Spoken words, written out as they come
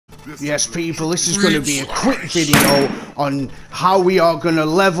Yes, people, this is going to be a quick video on how we are going to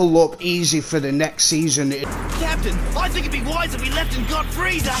level up easy for the next season. Captain, I think it'd be wise if we left and got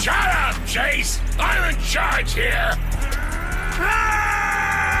Freezer. Shut up, Chase! I'm in charge here!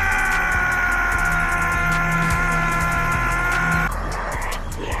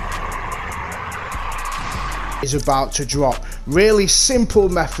 Is about to drop. Really simple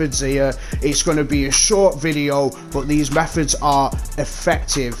methods here. It's going to be a short video, but these methods are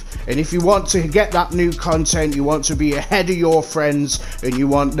effective. And if you want to get that new content, you want to be ahead of your friends, and you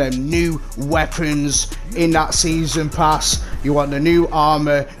want them new weapons in that season pass, you want the new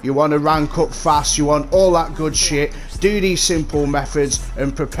armor, you want to rank up fast, you want all that good shit, do these simple methods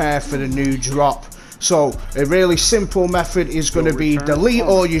and prepare for the new drop. So a really simple method is going to be delete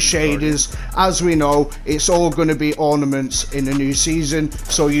all your shaders. As we know, it's all going to be ornaments in the new season,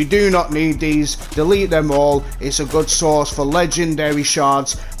 so you do not need these. Delete them all. It's a good source for legendary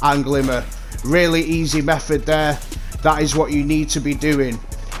shards and glimmer. Really easy method there. That is what you need to be doing.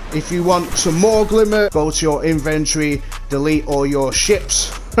 If you want some more glimmer, go to your inventory, delete all your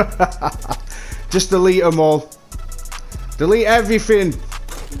ships. Just delete them all. Delete everything.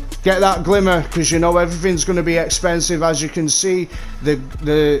 Get that glimmer, because you know everything's going to be expensive. As you can see,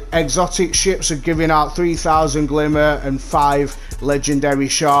 the exotic ships are giving out 3,000 glimmer and 5 legendary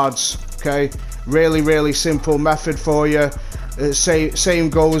shards. Okay, really simple method for you. Same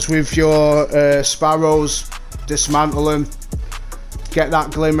goes with your sparrows. Dismantle them, get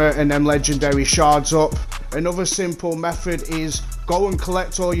that glimmer and them legendary shards up. Another simple method is go and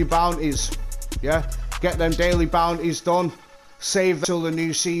collect all your bounties. Yeah, get them daily bounties done. Save till the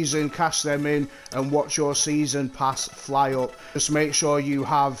new season, cash them in, and watch your season pass fly up. Just make sure you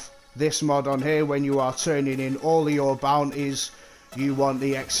have this mod on here when you are turning in all of your bounties. You want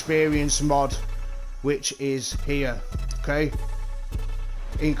the experience mod, which is here. Okay,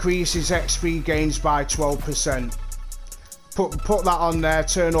 increases XP gains by 12%. Put that on there,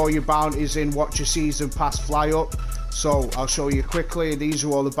 turn all your bounties in, watch your season pass fly up. So I'll show you quickly. These are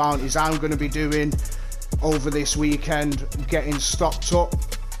all the bounties I'm going to be doing over this weekend, getting stocked up.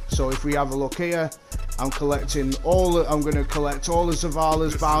 So if we have a look here, I'm going to collect all of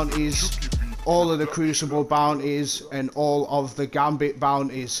Zavala's bounties, all of the Crucible bounties, and all of the Gambit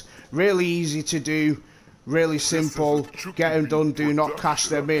bounties. Really easy to do, really simple. Get them done, do not cash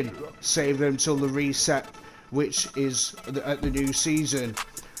them in, save them till the reset, which is at the new season.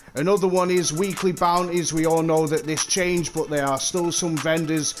 Another one is weekly bounties. We all know that this changed, but there are still some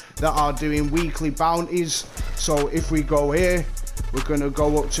vendors that are doing weekly bounties. So if we go here, we're going to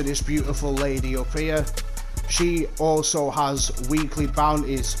go up to this beautiful lady up here. She also has weekly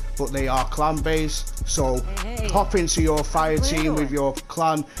bounties, but they are clan based. So hop into your fire team with your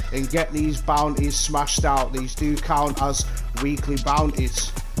clan and get these bounties smashed out. These do count as weekly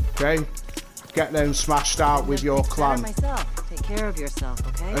bounties. Okay, get them smashed out with your clan. Take care of yourself,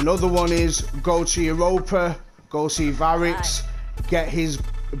 okay? Another one is go to Europa, go see Varix, get his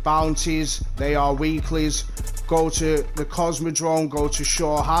bounties, they are weeklies. Go to the Cosmodrome, go to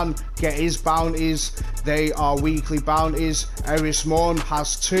Shohan, get his bounties, they are weekly bounties. Eris Morn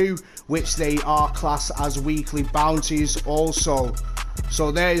has 2, which they are classed as weekly bounties also. So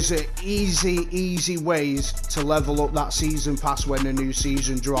there's easy ways to level up that season pass when the new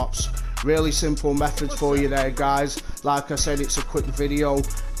season drops. Really simple methods for you there, guys. Like I said, it's a quick video.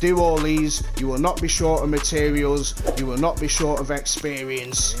 Do all these, you will not be short of materials, you will not be short of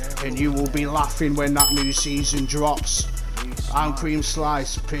experience, and you will be laughing when that new season drops. I'm Cream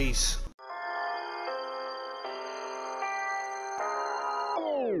Slice, peace.